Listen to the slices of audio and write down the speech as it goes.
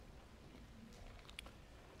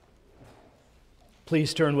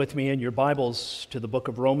Please turn with me in your Bibles to the book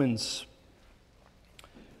of Romans,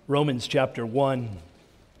 Romans chapter 1.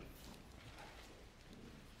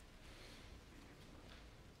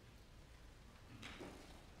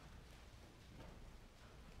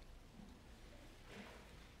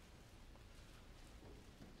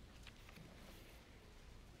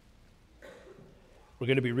 We're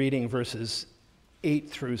going to be reading verses 8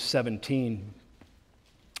 through 17.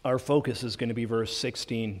 Our focus is going to be verse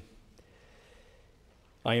 16.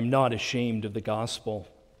 I am not ashamed of the gospel.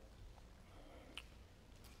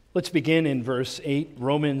 Let's begin in verse 8,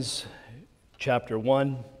 Romans chapter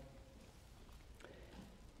 1.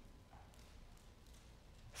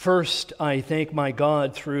 First, I thank my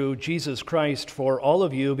God through Jesus Christ for all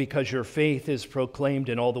of you, because your faith is proclaimed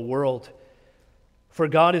in all the world. For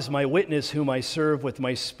God is my witness, whom I serve with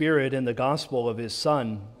my spirit in the gospel of his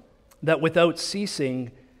Son, that without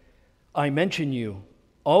ceasing I mention you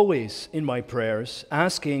always in my prayers,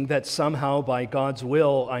 asking that somehow by God's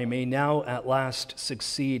will I may now at last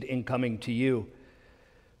succeed in coming to you.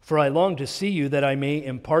 For I long to see you, that I may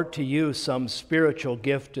impart to you some spiritual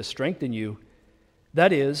gift to strengthen you.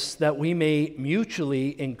 That is, that we may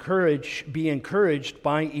mutually be encouraged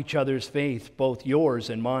by each other's faith, both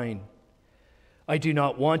yours and mine. I do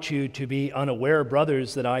not want you to be unaware,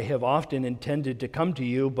 brothers, that I have often intended to come to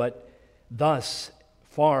you, but thus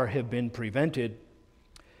far have been prevented,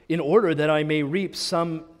 in order that I may reap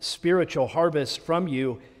some spiritual harvest from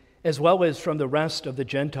you, as well as from the rest of the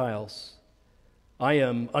Gentiles. I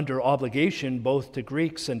am under obligation both to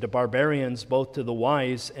Greeks and to barbarians, both to the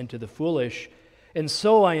wise and to the foolish, and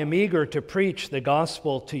so I am eager to preach the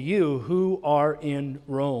gospel to you who are in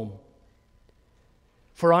Rome.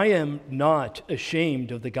 For I am not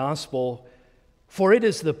ashamed of the gospel, for it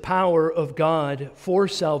is the power of God for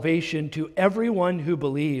salvation to everyone who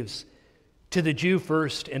believes, to the Jew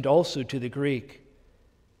first and also to the Greek.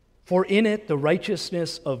 For in it the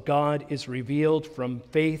righteousness of God is revealed from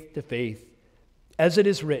faith to faith, as it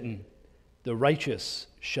is written, the righteous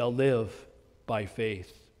shall live by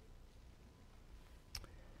faith.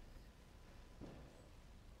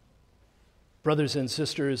 Brothers and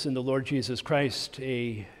sisters in the Lord Jesus Christ,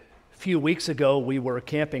 a few weeks ago we were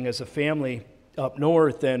camping as a family up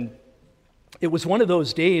north, and it was one of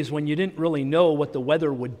those days when you didn't really know what the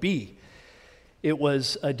weather would be. It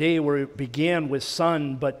was a day where it began with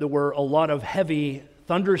sun, but there were a lot of heavy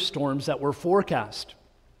thunderstorms that were forecast.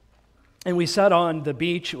 And we sat on the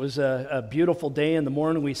beach. It was a beautiful day in the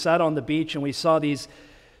morning. We sat on the beach and we saw these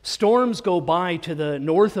storms go by to the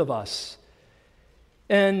north of us.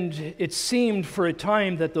 And it seemed for a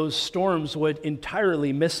time that those storms would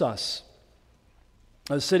entirely miss us.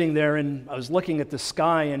 I was sitting there and I was looking at the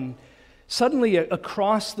sky, and suddenly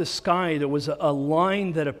across the sky there was a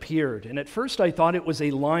line that appeared. And at first I thought it was a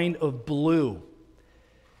line of blue.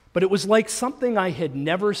 But it was like something I had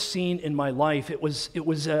never seen in my life. It was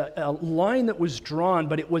a line that was drawn,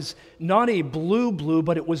 but it was not a blue,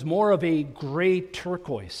 but it was more of a gray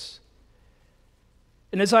turquoise.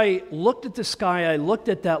 And as I looked at the sky, I looked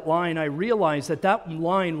at that line, I realized that that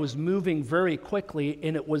line was moving very quickly,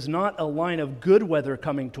 and it was not a line of good weather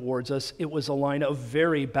coming towards us, it was a line of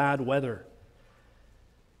very bad weather.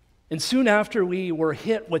 And soon after, we were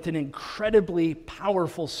hit with an incredibly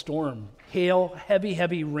powerful storm, hail,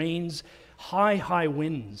 heavy rains, high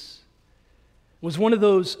winds. It was one of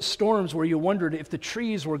those storms where you wondered if the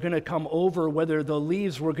trees were going to come over, whether the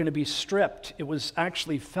leaves were going to be stripped. It was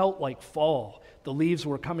actually felt like fall. The leaves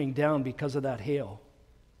were coming down because of that hail.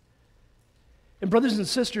 And brothers and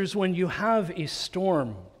sisters, when you have a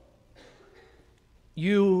storm,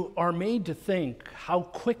 you are made to think how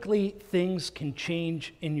quickly things can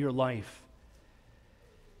change in your life.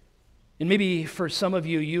 And maybe for some of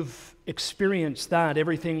you, you've experienced that.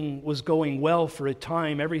 Everything was going well for a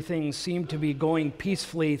time. Everything seemed to be going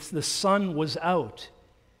peacefully. The sun was out.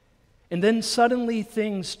 And then suddenly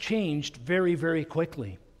things changed very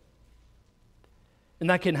quickly. And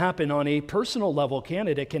that can happen on a personal level, can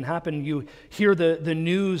it? It can happen, you hear the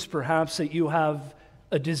news perhaps that you have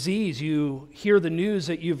a disease. You hear the news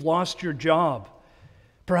that you've lost your job.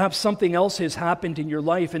 Perhaps something else has happened in your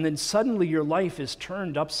life, and then suddenly your life is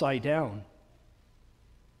turned upside down.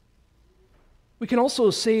 We can also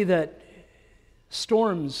say that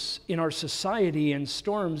storms in our society and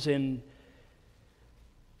storms in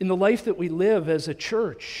the life that we live as a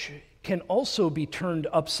church can also be turned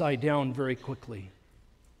upside down very quickly.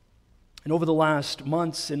 And over the last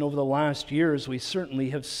months and over the last years, we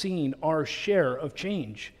certainly have seen our share of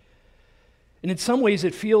change. And in some ways,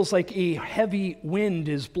 it feels like a heavy wind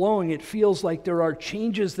is blowing. It feels like there are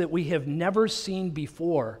changes that we have never seen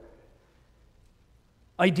before.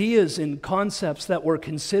 Ideas and concepts that were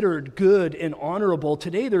considered good and honorable,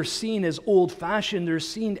 today they're seen as old-fashioned, they're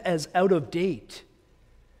seen as out of date.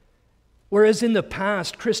 Whereas in the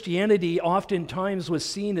past, Christianity oftentimes was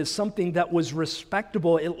seen as something that was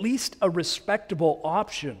respectable, at least a respectable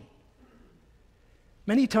option.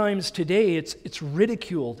 Many times today, it's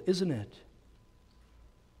ridiculed, isn't it?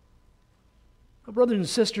 Well, brothers and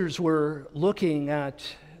sisters, we're looking at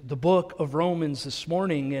the book of Romans this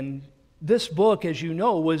morning, and this book, as you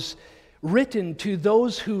know, was written to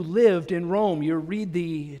those who lived in Rome. You read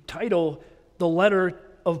the title, the letter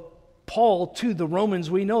of Paul to the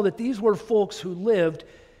Romans. We know that these were folks who lived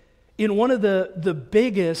in one of the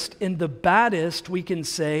biggest and the baddest, we can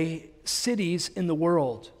say, cities in the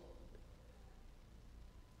world.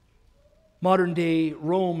 Modern day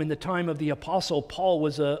Rome in the time of the Apostle Paul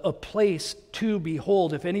was a place to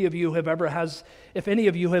behold. If any of you have ever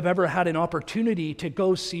had an opportunity to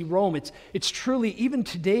go see Rome, it's truly, even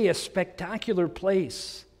today, a spectacular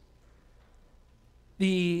place.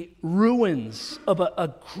 The ruins of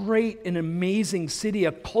a great and amazing city,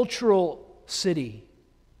 a cultural city,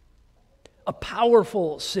 a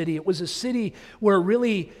powerful city. It was a city where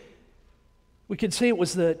really we could say it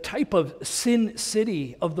was the type of sin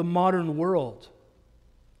city of the modern world,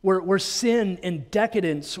 where sin and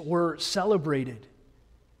decadence were celebrated.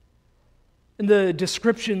 And the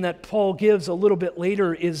description that Paul gives a little bit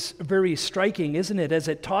later is very striking, isn't it? As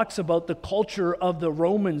it talks about the culture of the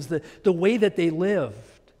Romans, the way that they lived.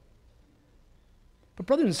 But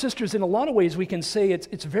brothers and sisters, in a lot of ways we can say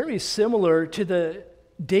it's very similar to the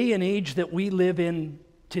day and age that we live in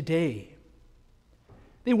today.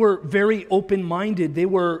 They were very open-minded. They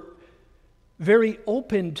were very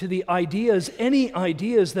open to the ideas, any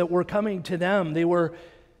ideas that were coming to them. They were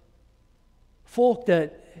folk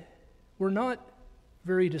that were not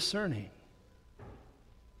very discerning.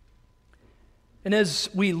 And as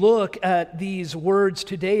we look at these words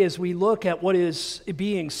today, as we look at what is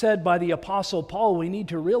being said by the Apostle Paul, we need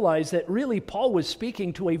to realize that really Paul was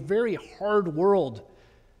speaking to a very hard world.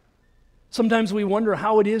 Sometimes we wonder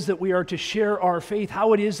how it is that we are to share our faith,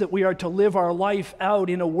 how it is that we are to live our life out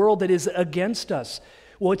in a world that is against us.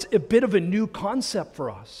 Well, it's a bit of a new concept for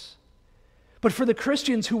us. But for the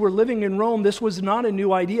Christians who were living in Rome, this was not a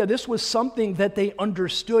new idea. This was something that they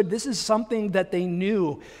understood. This is something that they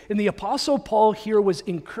knew. And the Apostle Paul here was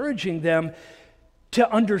encouraging them to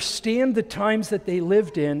understand the times that they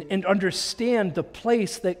lived in and understand the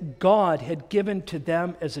place that God had given to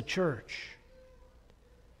them as a church.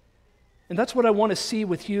 And that's what I want to see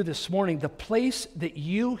with you this morning, the place that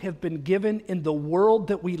you have been given in the world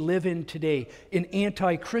that we live in today, an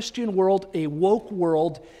anti-Christian world, a woke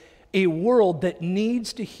world, a world that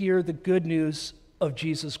needs to hear the good news of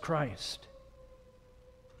Jesus Christ.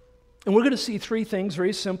 And we're going to see three things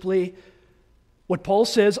very simply. What Paul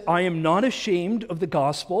says, I am not ashamed of the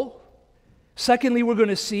gospel. Secondly, we're going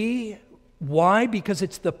to see why, because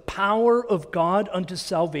it's the power of God unto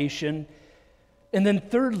salvation. And then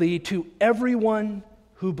thirdly, to everyone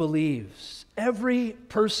who believes. Every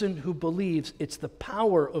person who believes, it's the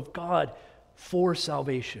power of God for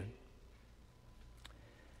salvation.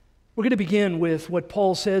 We're going to begin with what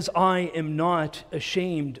Paul says, I am not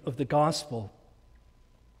ashamed of the gospel.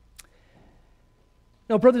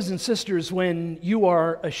 Now, brothers and sisters, when you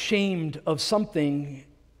are ashamed of something,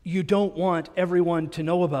 you don't want everyone to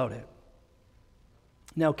know about it.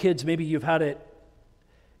 Now, kids, maybe you've had it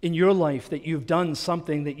in your life that you've done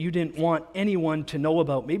something that you didn't want anyone to know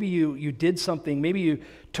about. Maybe you did something, maybe you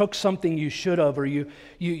took something you should have, or you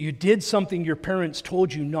did something your parents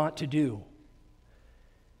told you not to do.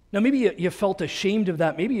 Now maybe you felt ashamed of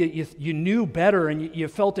that. Maybe you knew better and you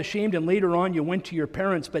felt ashamed, and later on you went to your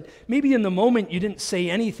parents, but maybe in the moment you didn't say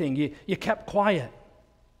anything. You kept quiet.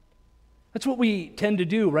 That's what we tend to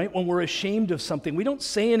do, right? When we're ashamed of something, we don't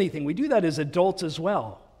say anything. We do that as adults as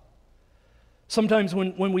well. Sometimes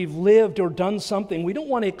when we've lived or done something, we don't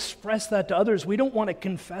want to express that to others. We don't want to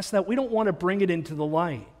confess that. We don't want to bring it into the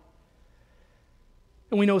light.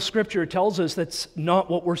 And we know Scripture tells us that's not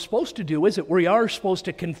what we're supposed to do, is it? We are supposed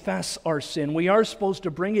to confess our sin. We are supposed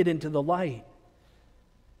to bring it into the light.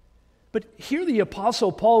 But here the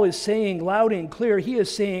Apostle Paul is saying loud and clear, he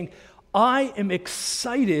is saying, I am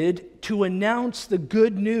excited to announce the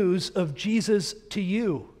good news of Jesus to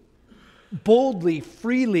you. Boldly,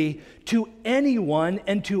 freely, to anyone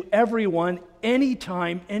and to everyone,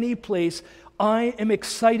 anytime, any place. I am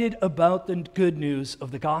excited about the good news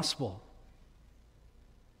of the gospel.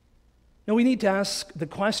 Now we need to ask the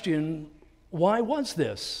question, why was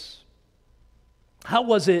this? How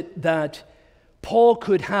was it that Paul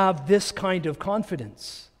could have this kind of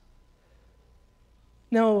confidence?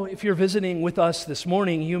 Now, if you're visiting with us this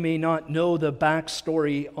morning, you may not know the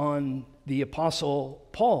backstory on the Apostle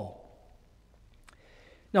Paul.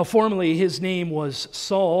 Now, formerly his name was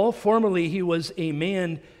Saul. Formerly he was a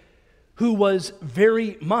man who was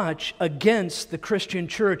very much against the Christian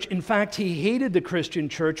church. In fact, he hated the Christian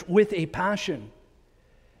church with a passion.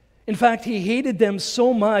 In fact, he hated them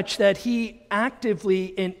so much that he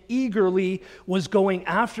actively and eagerly was going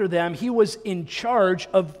after them. He was in charge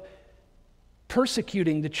of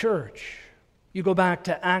persecuting the church. You go back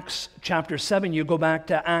to Acts chapter 7, you go back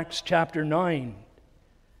to Acts chapter 9.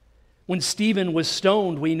 When Stephen was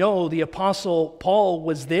stoned, we know the Apostle Paul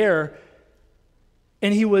was there,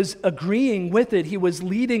 and he was agreeing with it. He was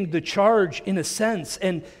leading the charge in a sense,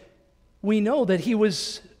 and we know that he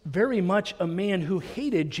was very much a man who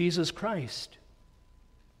hated Jesus Christ.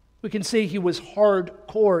 We can say he was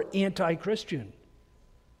hardcore anti-Christian.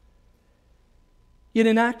 Yet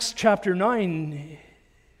in Acts chapter 9,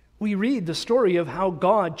 we read the story of how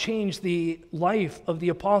God changed the life of the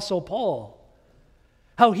Apostle Paul,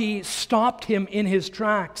 how he stopped him in his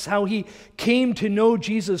tracks, how he came to know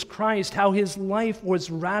Jesus Christ, how his life was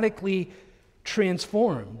radically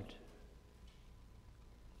transformed.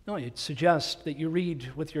 Now, I'd suggest that you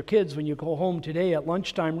read with your kids when you go home today at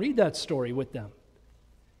lunchtime, read that story with them.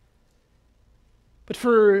 But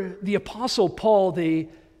for the Apostle Paul, the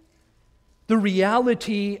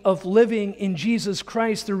reality of living in Jesus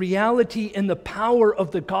Christ, the reality and the power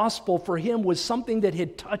of the gospel for him was something that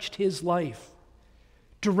had touched his life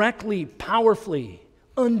directly, powerfully,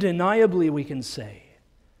 undeniably, we can say.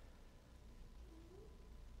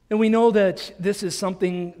 And we know that this is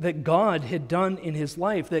something that God had done in his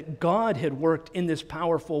life, that God had worked in this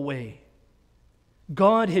powerful way.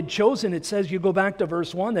 God had chosen, it says, you go back to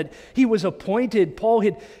verse 1, that he was appointed, Paul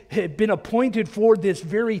had been appointed for this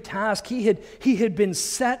very task. He had been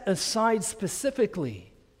set aside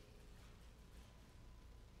specifically.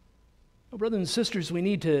 Well, brothers and sisters, we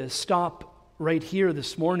need to stop right here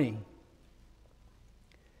this morning.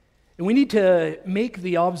 And we need to make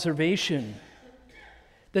the observation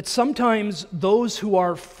that sometimes those who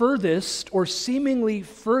are furthest or seemingly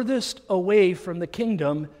furthest away from the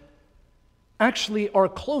kingdom actually are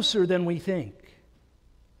closer than we think.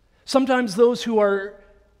 Sometimes those who are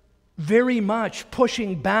very much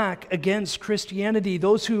pushing back against Christianity,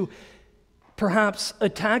 those who perhaps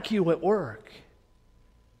attack you at work,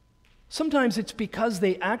 sometimes it's because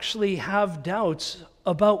they actually have doubts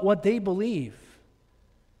about what they believe.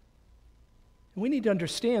 We need to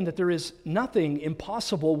understand that there is nothing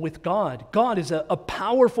impossible with God. God is a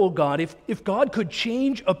powerful God. If God could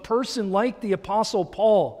change a person like the Apostle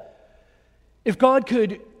Paul, if God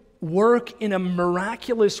could work in a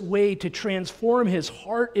miraculous way to transform his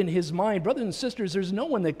heart and his mind, brothers and sisters, there's no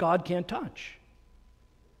one that God can't touch.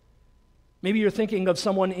 Maybe you're thinking of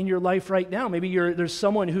someone in your life right now. Maybe there's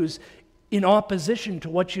someone who's in opposition to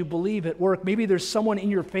what you believe at work. Maybe there's someone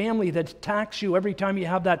in your family that attacks you every time you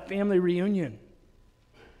have that family reunion.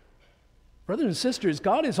 Brothers and sisters,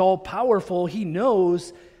 God is all powerful. He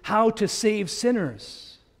knows how to save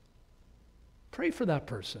sinners. Pray for that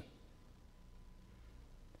person.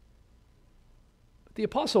 But the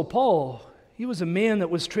Apostle Paul, he was a man that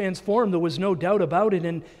was transformed. There was no doubt about it.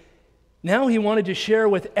 And now he wanted to share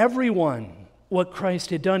with everyone what Christ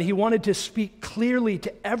had done. He wanted to speak clearly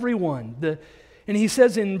to everyone. And he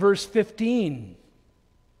says in verse 15,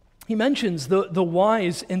 he mentions the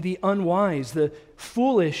wise and the unwise, the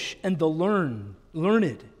foolish and the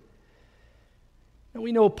learned. And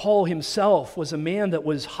we know Paul himself was a man that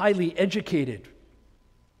was highly educated.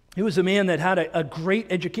 He was a man that had a great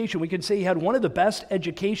education. We could say he had one of the best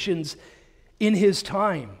educations in his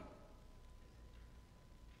time.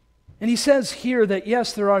 And he says here that,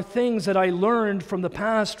 yes, there are things that I learned from the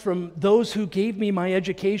past, from those who gave me my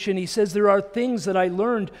education. He says there are things that I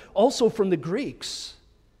learned also from the Greeks,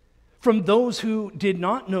 from those who did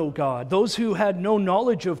not know God, those who had no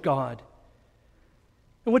knowledge of God.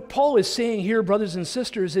 And what Paul is saying here, brothers and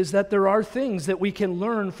sisters, is that there are things that we can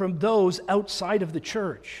learn from those outside of the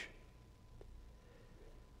church.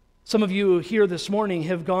 Some of you here this morning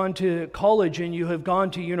have gone to college and you have gone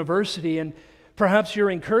to university, and perhaps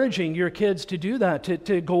you're encouraging your kids to do that,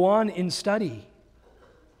 to go on and study.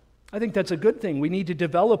 I think that's a good thing. We need to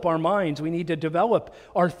develop our minds. We need to develop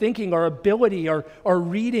our thinking, our ability, our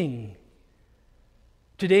reading.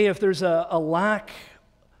 Today, if there's a lack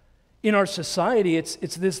in our society, it's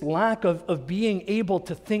this lack of being able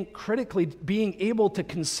to think critically, being able to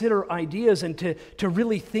consider ideas and to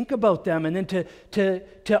really think about them, and then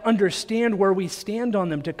to understand where we stand on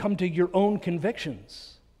them, to come to your own convictions.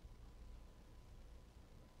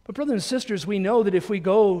 But brothers and sisters, we know that if we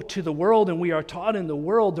go to the world and we are taught in the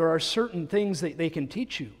world, there are certain things that they can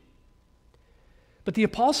teach you. But the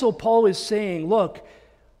Apostle Paul is saying, look,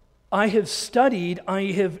 I have studied, I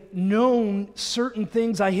have known certain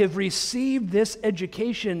things, I have received this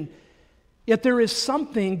education, yet there is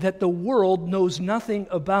something that the world knows nothing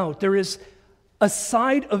about. There is a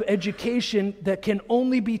side of education that can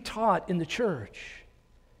only be taught in the church,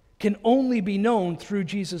 can only be known through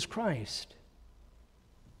Jesus Christ.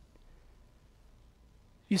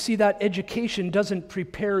 You see, that education doesn't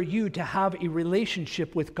prepare you to have a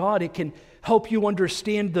relationship with God. It can help you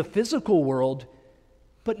understand the physical world,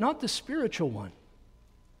 but not the spiritual one.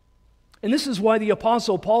 And this is why the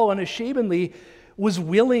Apostle Paul unashamedly was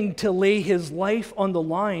willing to lay his life on the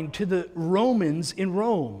line to the Romans in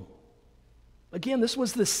Rome. Again, this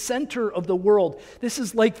was the center of the world. This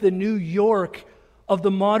is like the New York of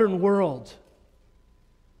the modern world.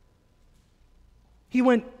 He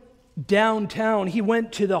went downtown, he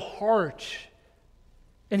went to the heart,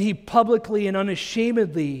 and he publicly and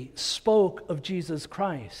unashamedly spoke of Jesus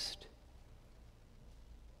Christ.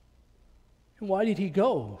 And why did he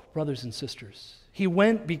go, brothers and sisters? He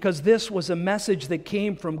went because this was a message that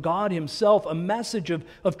came from God himself, a message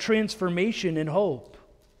of transformation and hope.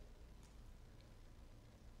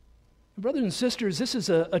 Brothers and sisters, this is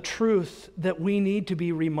a truth that we need to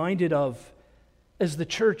be reminded of as the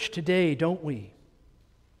church today, don't we?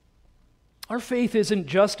 Our faith isn't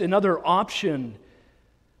just another option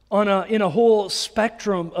in a whole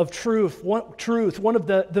spectrum of truth, one of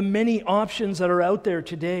the many options that are out there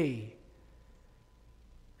today.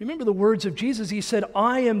 Remember the words of Jesus. He said,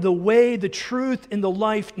 I am the way, the truth, and the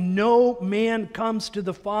life. No man comes to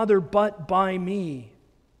the Father but by me.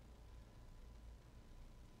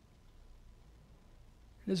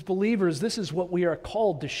 As believers, this is what we are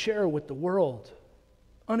called to share with the world,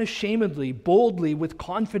 unashamedly, boldly, with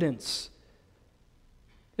confidence.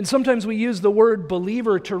 And sometimes we use the word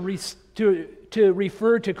believer to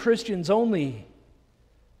refer to Christians only.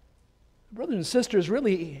 Brothers and sisters,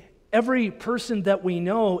 really, every person that we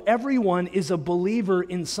know, everyone is a believer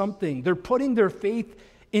in something. They're putting their faith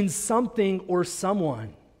in something or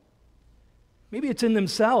someone. Maybe it's in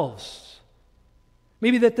themselves.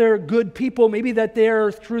 Maybe that they're good people. Maybe that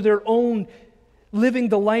they're, through their own living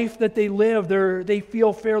the life that they live, they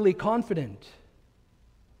feel fairly confident.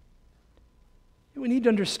 We need to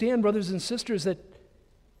understand, brothers and sisters, that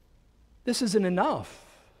this isn't enough.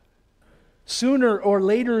 Sooner or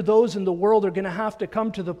later, those in the world are going to have to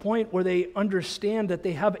come to the point where they understand that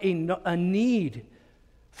they have a need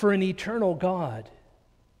for an eternal God.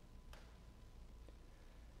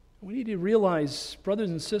 We need to realize,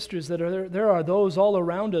 brothers and sisters, that there are those all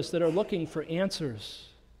around us that are looking for answers.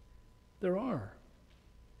 There are.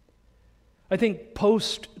 I think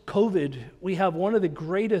post-COVID, we have one of the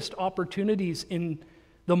greatest opportunities in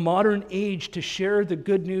the modern age to share the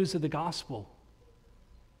good news of the gospel.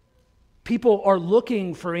 People are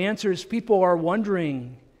looking for answers. People are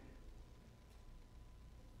wondering,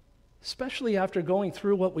 especially after going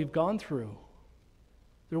through what we've gone through.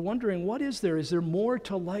 They're wondering, what is there? Is there more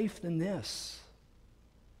to life than this?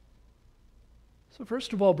 So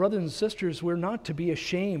first of all, brothers and sisters, we're not to be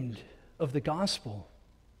ashamed of the gospel.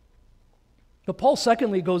 But Paul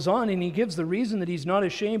secondly goes on and he gives the reason that he's not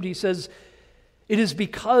ashamed. He says, it is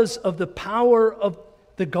because of the power of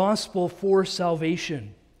the gospel for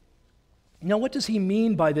salvation. Now, what does he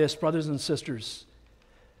mean by this, brothers and sisters?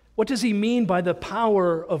 What does he mean by the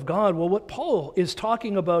power of God? Well, what Paul is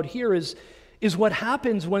talking about here is what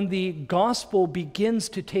happens when the gospel begins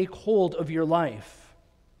to take hold of your life.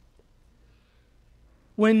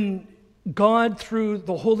 When God, through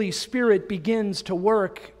the Holy Spirit, begins to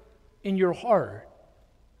work in your heart.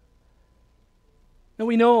 Now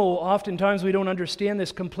we know oftentimes we don't understand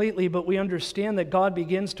this completely, but we understand that God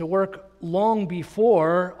begins to work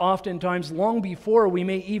oftentimes long before we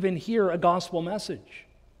may even hear a gospel message.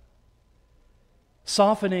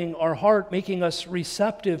 Softening our heart, making us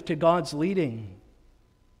receptive to God's leading.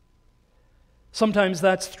 Sometimes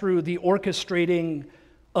that's through the orchestrating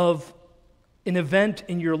of an event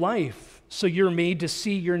in your life, so you're made to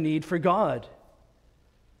see your need for God.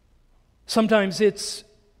 Sometimes it's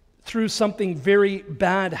through something very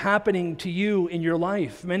bad happening to you in your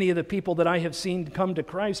life. Many of the people that I have seen come to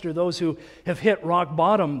Christ are those who have hit rock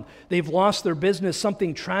bottom. They've lost their business.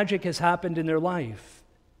 Something tragic has happened in their life.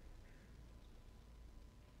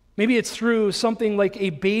 Maybe it's through something like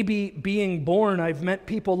a baby being born. I've met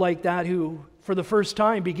people like that who, for the first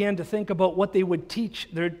time, began to think about what they would teach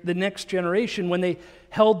the next generation when they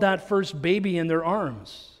held that first baby in their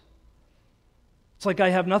arms. It's like, I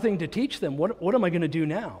have nothing to teach them. What am I going to do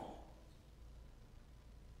now?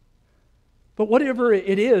 But whatever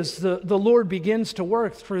it is, the Lord begins to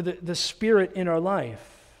work through the Spirit in our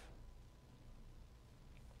life.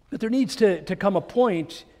 But there needs to come a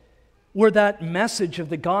point where that message of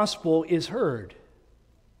the gospel is heard.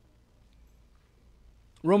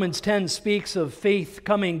 Romans 10 speaks of faith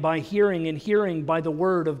coming by hearing, and hearing by the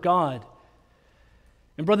word of God.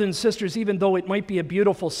 And brothers and sisters, even though it might be a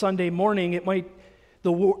beautiful Sunday morning,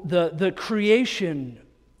 the creation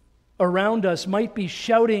around us might be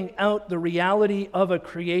shouting out the reality of a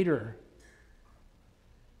creator.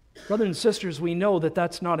 Brothers and sisters, we know that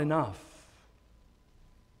that's not enough.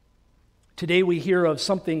 Today we hear of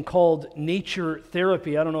something called nature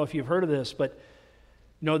therapy. I don't know if you've heard of this, but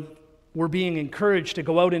we're being encouraged to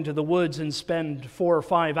go out into the woods and spend 4 or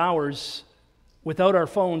 5 hours without our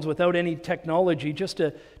phones, without any technology, just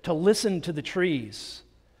to listen to the trees,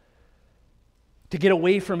 to get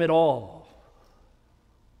away from it all.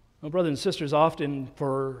 Well, brothers and sisters, often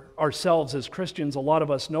for ourselves as Christians, a lot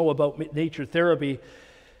of us know about nature therapy.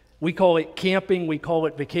 We call it camping, we call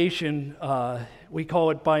it vacation, we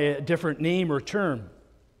call it by a different name or term.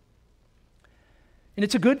 And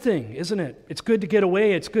it's a good thing, isn't it? It's good to get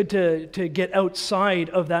away. It's good to get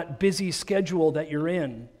outside of that busy schedule that you're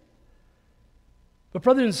in. But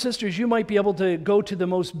brothers and sisters, you might be able to go to the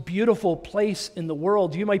most beautiful place in the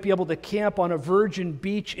world. You might be able to camp on a virgin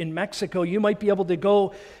beach in Mexico. You might be able to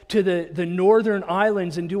go to the northern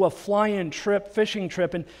islands and do a fly-in trip, fishing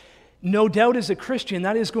trip. And no doubt as a Christian,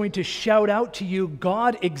 that is going to shout out to you,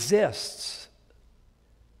 God exists.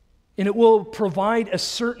 And it will provide a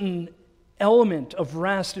certain element of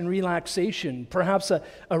rest and relaxation, perhaps a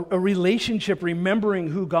relationship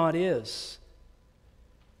remembering who God is.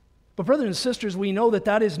 But brothers and sisters, we know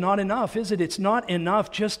that is not enough, is it? It's not enough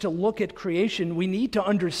just to look at creation. We need to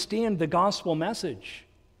understand the gospel message.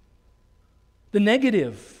 The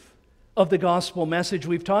negative of the gospel message,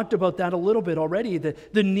 we've talked about that a little bit already,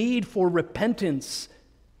 the need for repentance,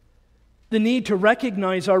 the need to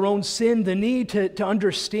recognize our own sin, the need to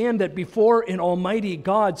understand that before an almighty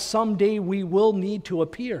God, someday we will need to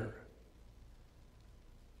appear.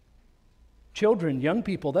 Children, young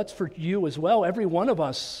people, that's for you as well. Every one of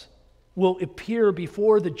us will appear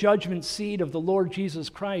before the judgment seat of the Lord Jesus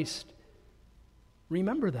Christ.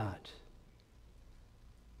 Remember that.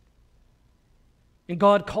 And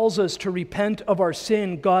God calls us to repent of our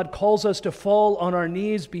sin. God calls us to fall on our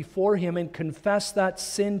knees before Him and confess that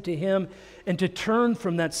sin to Him and to turn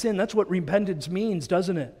from that sin. That's what repentance means,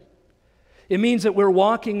 doesn't it? It means that we're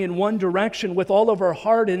walking in one direction with all of our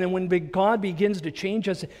heart, and then when God begins to change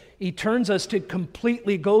us, He turns us to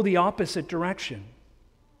completely go the opposite direction.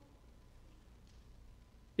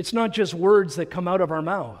 It's not just words that come out of our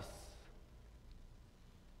mouth.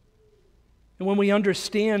 And when we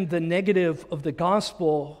understand the negative of the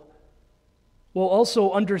gospel, we'll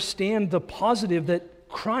also understand the positive that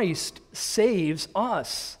Christ saves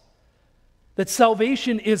us. That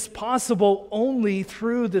salvation is possible only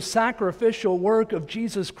through the sacrificial work of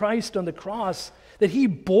Jesus Christ on the cross. That He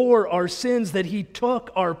bore our sins, that He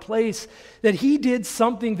took our place, that He did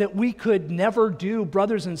something that we could never do.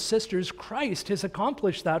 Brothers and sisters, Christ has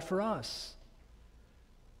accomplished that for us.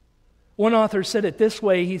 One author said it this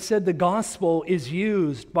way. He said, the gospel is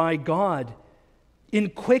used by God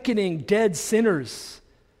in quickening dead sinners,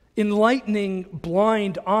 enlightening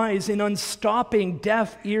blind eyes, in unstopping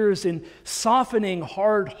deaf ears, in softening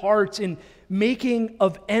hard hearts, in making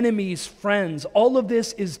of enemies friends. All of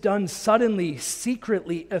this is done suddenly,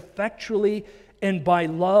 secretly, effectually, and by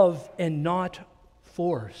love and not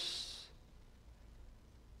force.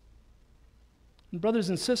 And brothers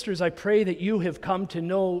and sisters, I pray that you have come to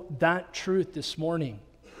know that truth this morning.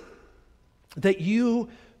 That you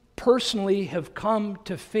personally have come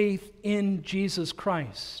to faith in Jesus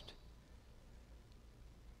Christ.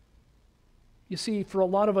 You see, for a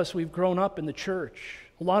lot of us, we've grown up in the church.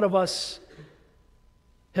 A lot of us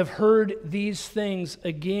have heard these things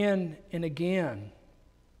again and again.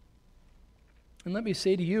 And let me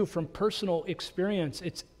say to you from personal experience,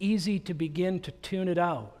 it's easy to begin to tune it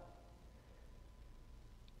out.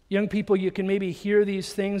 Young people, you can maybe hear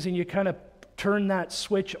these things and you kind of turn that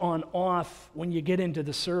switch on off when you get into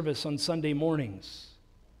the service on Sunday mornings.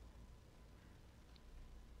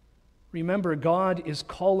 Remember, God is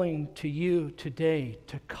calling to you today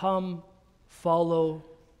to come follow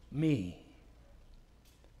me.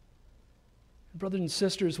 Brothers and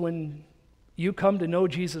sisters, when you come to know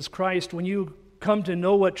Jesus Christ, when you come to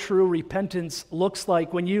know what true repentance looks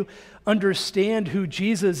like, when you understand who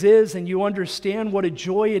Jesus is and you understand what a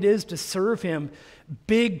joy it is to serve Him,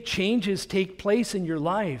 big changes take place in your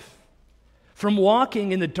life. From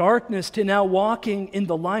walking in the darkness to now walking in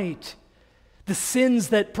the light. The sins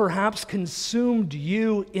that perhaps consumed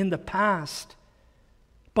you in the past,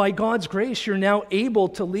 by God's grace, you're now able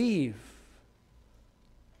to leave.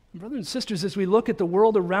 Brothers and sisters, as we look at the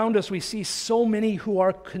world around us, we see so many who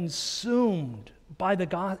are consumed by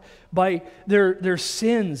their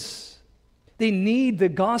sins. They need the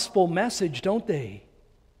gospel message, don't they?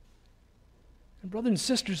 And brothers and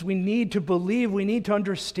sisters, we need to believe, we need to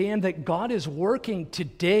understand that God is working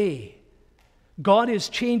today. God is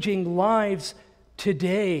changing lives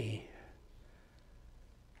today.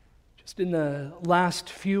 Just in the last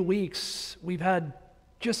few weeks, we've had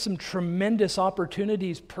just some tremendous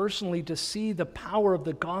opportunities personally to see the power of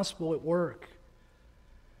the gospel at work.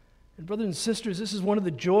 And brothers and sisters, this is one of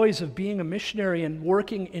the joys of being a missionary and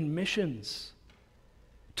working in missions.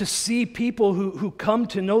 To see people who come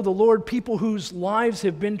to know the Lord, people whose lives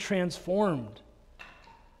have been transformed.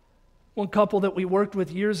 One couple that we worked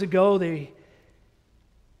with years ago, their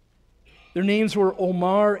names were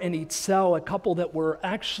Omar and Itzel, a couple that were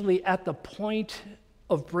actually at the point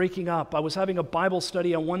of breaking up. I was having a Bible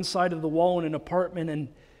study on one side of the wall in an apartment, and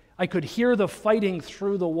I could hear the fighting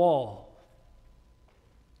through the wall.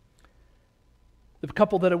 The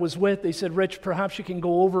couple that I was with, they said, "Rich, perhaps you can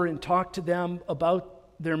go over and talk to them about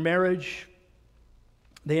their marriage."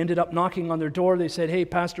 They ended up knocking on their door. They said, "Hey,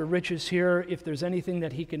 Pastor Rich is here. If there's anything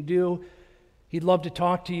that he can do, he'd love to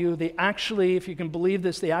talk to you." They actually, if you can believe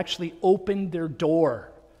this, they actually opened their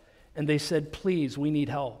door and they said, "Please, we need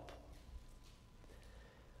help."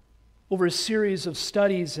 Over a series of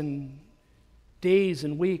studies and days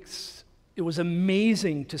and weeks, it was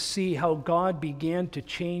amazing to see how God began to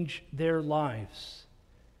change their lives.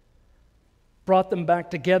 Brought them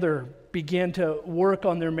back together, began to work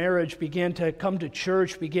on their marriage, began to come to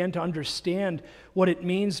church, began to understand what it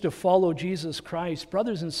means to follow Jesus Christ.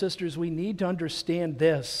 Brothers and sisters, we need to understand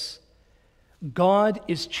this. God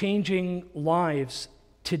is changing lives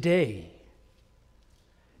today.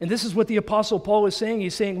 And this is what the Apostle Paul is saying.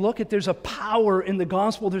 He's saying, look, there's a power in the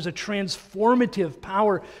gospel. There's a transformative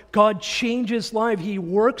power. God changes lives. He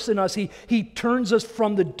works in us. He turns us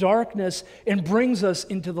from the darkness and brings us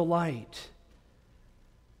into the light.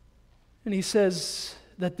 And he says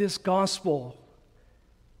that this gospel,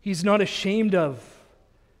 he's not ashamed of.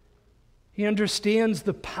 He understands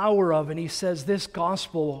the power of, and he says this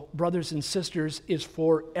gospel, brothers and sisters, is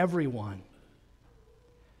for everyone.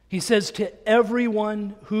 He says to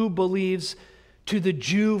everyone who believes, to the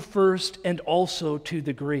Jew first and also to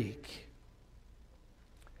the Greek.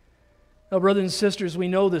 Now, brothers and sisters, we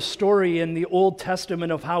know the story in the Old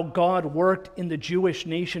Testament of how God worked in the Jewish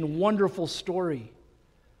nation. Wonderful story.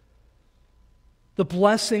 The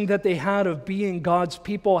blessing that they had of being God's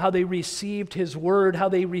people, how they received His word, how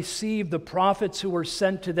they received the prophets who were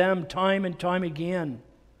sent to them time and time again.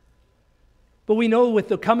 But we know with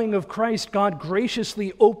the coming of Christ, God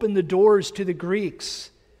graciously opened the doors to the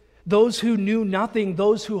Greeks, those who knew nothing,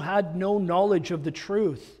 those who had no knowledge of the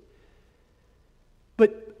truth.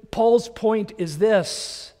 But Paul's point is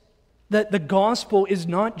this, that the gospel is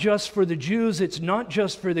not just for the Jews, it's not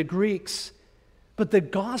just for the Greeks, but the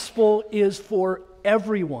gospel is for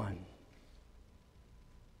everyone.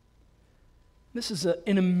 This is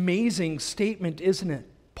an amazing statement, isn't it?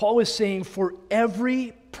 Paul is saying for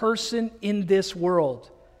every person in this world,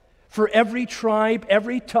 for every tribe,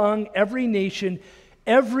 every tongue, every nation,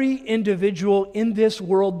 every individual in this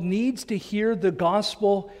world needs to hear the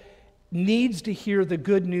gospel, needs to hear the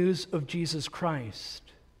good news of Jesus Christ.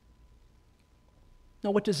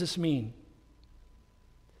 Now, what does this mean?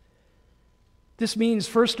 This means,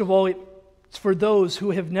 first of all, it's for those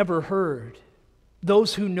who have never heard,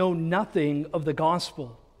 those who know nothing of the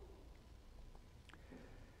gospel.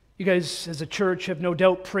 You guys, as a church, have no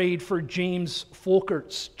doubt prayed for James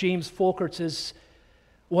Folkerts. James Folkerts is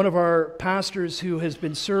one of our pastors who has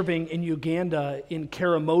been serving in Uganda, in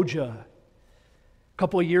Karamoja. A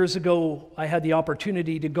couple of years ago, I had the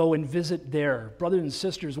opportunity to go and visit there. Brothers and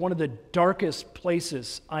sisters, one of the darkest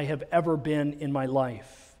places I have ever been in my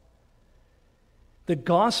life. The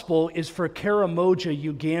gospel is for Karamoja,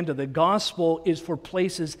 Uganda. The gospel is for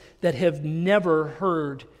places that have never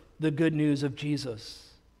heard the good news of Jesus.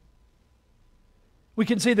 We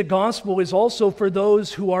can say the gospel is also for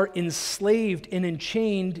those who are enslaved and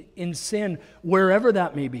enchained in sin, wherever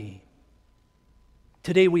that may be.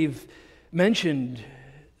 Today we've mentioned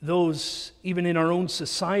those, even in our own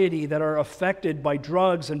society, that are affected by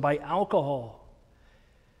drugs and by alcohol.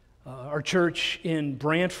 Our church in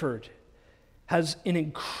Brantford has an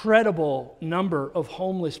incredible number of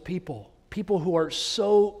homeless people who are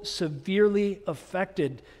so severely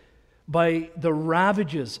affected by the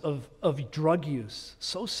ravages of drug use.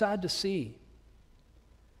 So sad to see.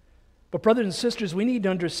 But brothers and sisters, we need to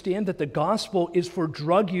understand that the gospel is for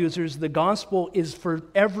drug users. The gospel is for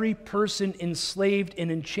every person enslaved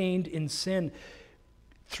and enchained in sin.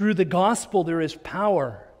 Through the gospel, there is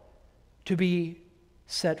power to be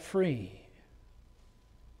set free.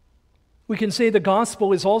 We can say the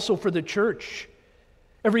gospel is also for the church.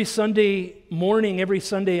 Every Sunday morning, every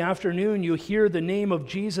Sunday afternoon, you hear the name of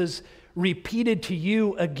Jesus repeated to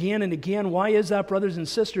you again and again. Why is that, brothers and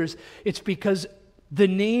sisters? It's because the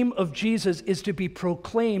name of Jesus is to be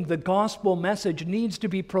proclaimed. The gospel message needs to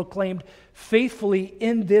be proclaimed faithfully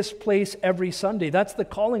in this place every Sunday. That's the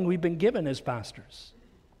calling we've been given as pastors.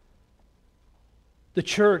 The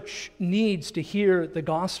church needs to hear the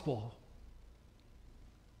gospel.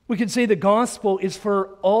 We can say the gospel is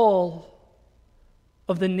for all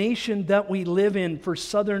of the nation that we live in, for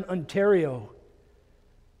Southern Ontario,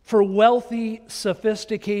 for wealthy,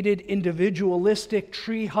 sophisticated, individualistic,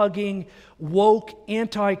 tree-hugging, woke,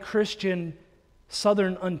 anti-Christian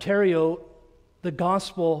Southern Ontario, the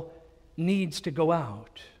gospel needs to go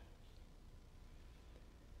out.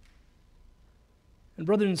 And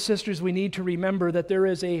brothers and sisters, we need to remember that there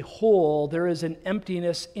is a hole, there is an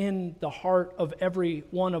emptiness in the heart of every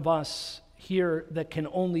one of us here that can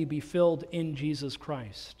only be filled in Jesus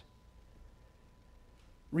Christ.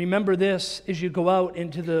 Remember this as you go out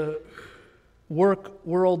into the work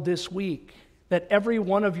world this week, that every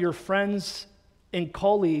one of your friends and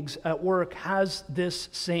colleagues at work has this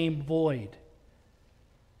same void.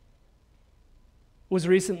 I was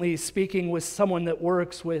recently speaking with someone that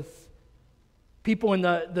works with people in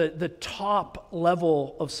the top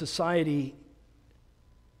level of society,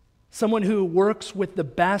 someone who works with the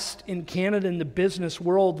best in Canada in the business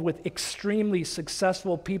world, with extremely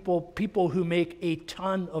successful people who make a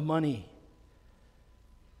ton of money.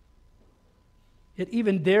 Yet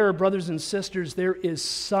even there, brothers and sisters, there is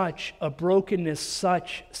such a brokenness,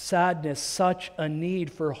 such sadness, such a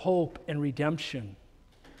need for hope and redemption.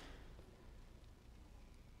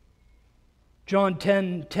 John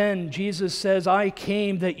 10:10, Jesus says, I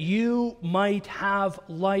came that you might have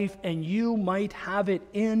life and you might have it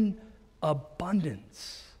in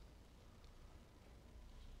abundance.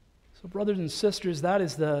 So, brothers and sisters, that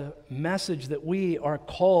is the message that we are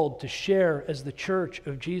called to share as the church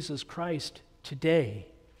of Jesus Christ today.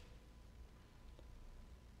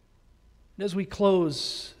 And as we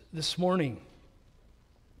close this morning,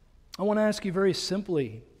 I want to ask you very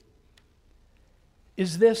simply,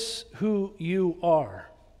 is this who you are?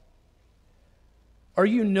 Are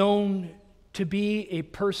you known to be a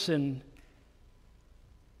person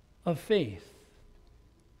of faith?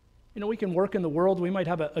 You know, we can work in the world. We might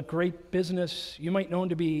have a great business. You might be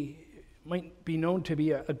known to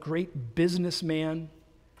be a great businessman.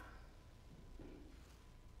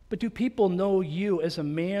 But do people know you as a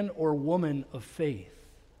man or woman of faith?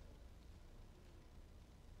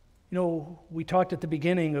 You know, we talked at the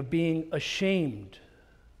beginning of being ashamed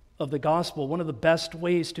of the gospel. One of the best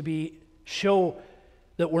ways to show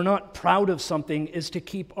that we're not proud of something is to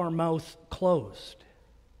keep our mouth closed.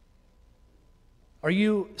 Are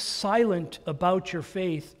you silent about your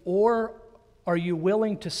faith, or are you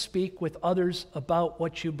willing to speak with others about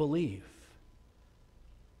what you believe?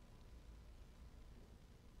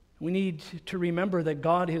 We need to remember that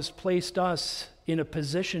God has placed us in a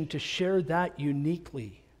position to share that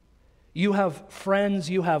uniquely. You have friends,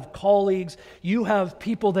 you have colleagues, you have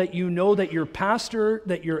people that you know that your pastor,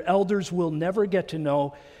 that your elders will never get to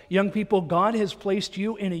know. Young people, God has placed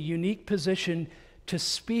you in a unique position to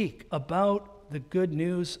speak about the good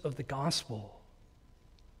news of the gospel.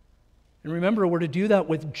 And remember, we're to do that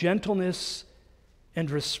with gentleness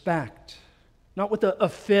and respect, not with a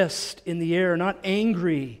fist in the air, not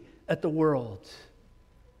angry at the world.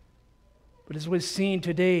 But as we've seen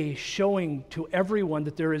today, showing to everyone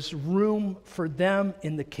that there is room for them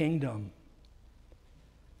in the kingdom.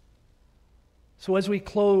 So as we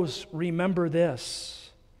close, remember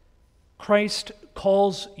this. Christ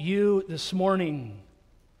calls you this morning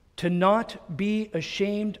to not be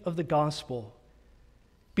ashamed of the gospel,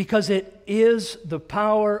 because it is the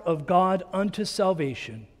power of God unto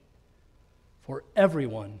salvation for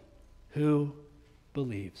everyone who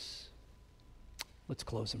believes. Let's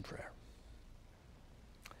close in prayer.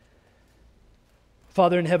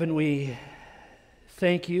 Father in heaven, we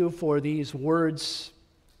thank you for these words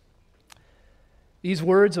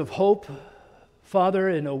of hope, Father,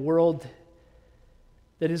 in a world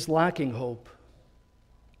that is lacking hope.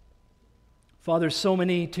 Father, so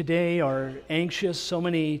many today are anxious, so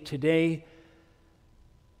many today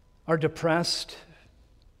are depressed.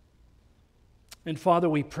 And Father,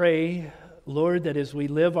 we pray, Lord, that as we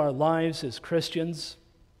live our lives as Christians,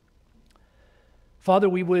 Father,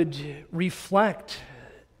 we would reflect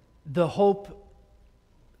the hope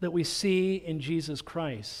that we see in Jesus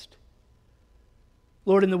Christ.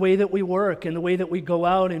 Lord, in the way that we work, in the way that we go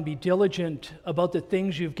out and be diligent about the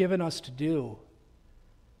things you've given us to do.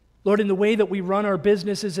 Lord, in the way that we run our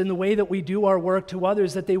businesses, in the way that we do our work to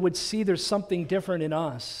others, that they would see there's something different in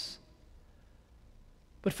us.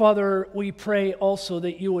 But Father, we pray also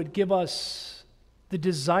that you would give us the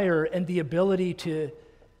desire and the ability to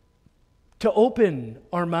open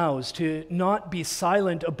our mouths, to not be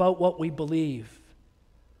silent about what we believe.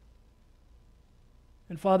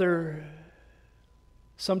 And Father,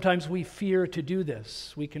 sometimes we fear to do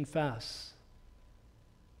this, we confess.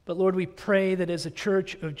 But Lord, we pray that as a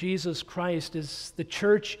church of Jesus Christ, as the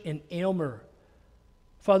church in Aylmer,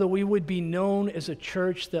 Father, we would be known as a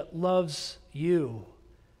church that loves you,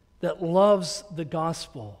 that loves the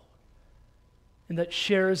gospel, and that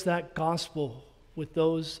shares that gospel with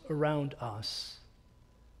those around us.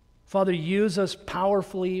 Father, use us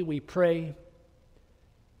powerfully, we pray,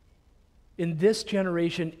 in this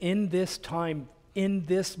generation, in this time, in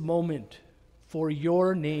this moment, for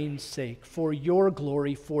your name's sake, for your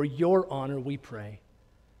glory, for your honor, we pray.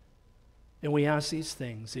 And we ask these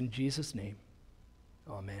things in Jesus' name.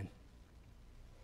 Amen.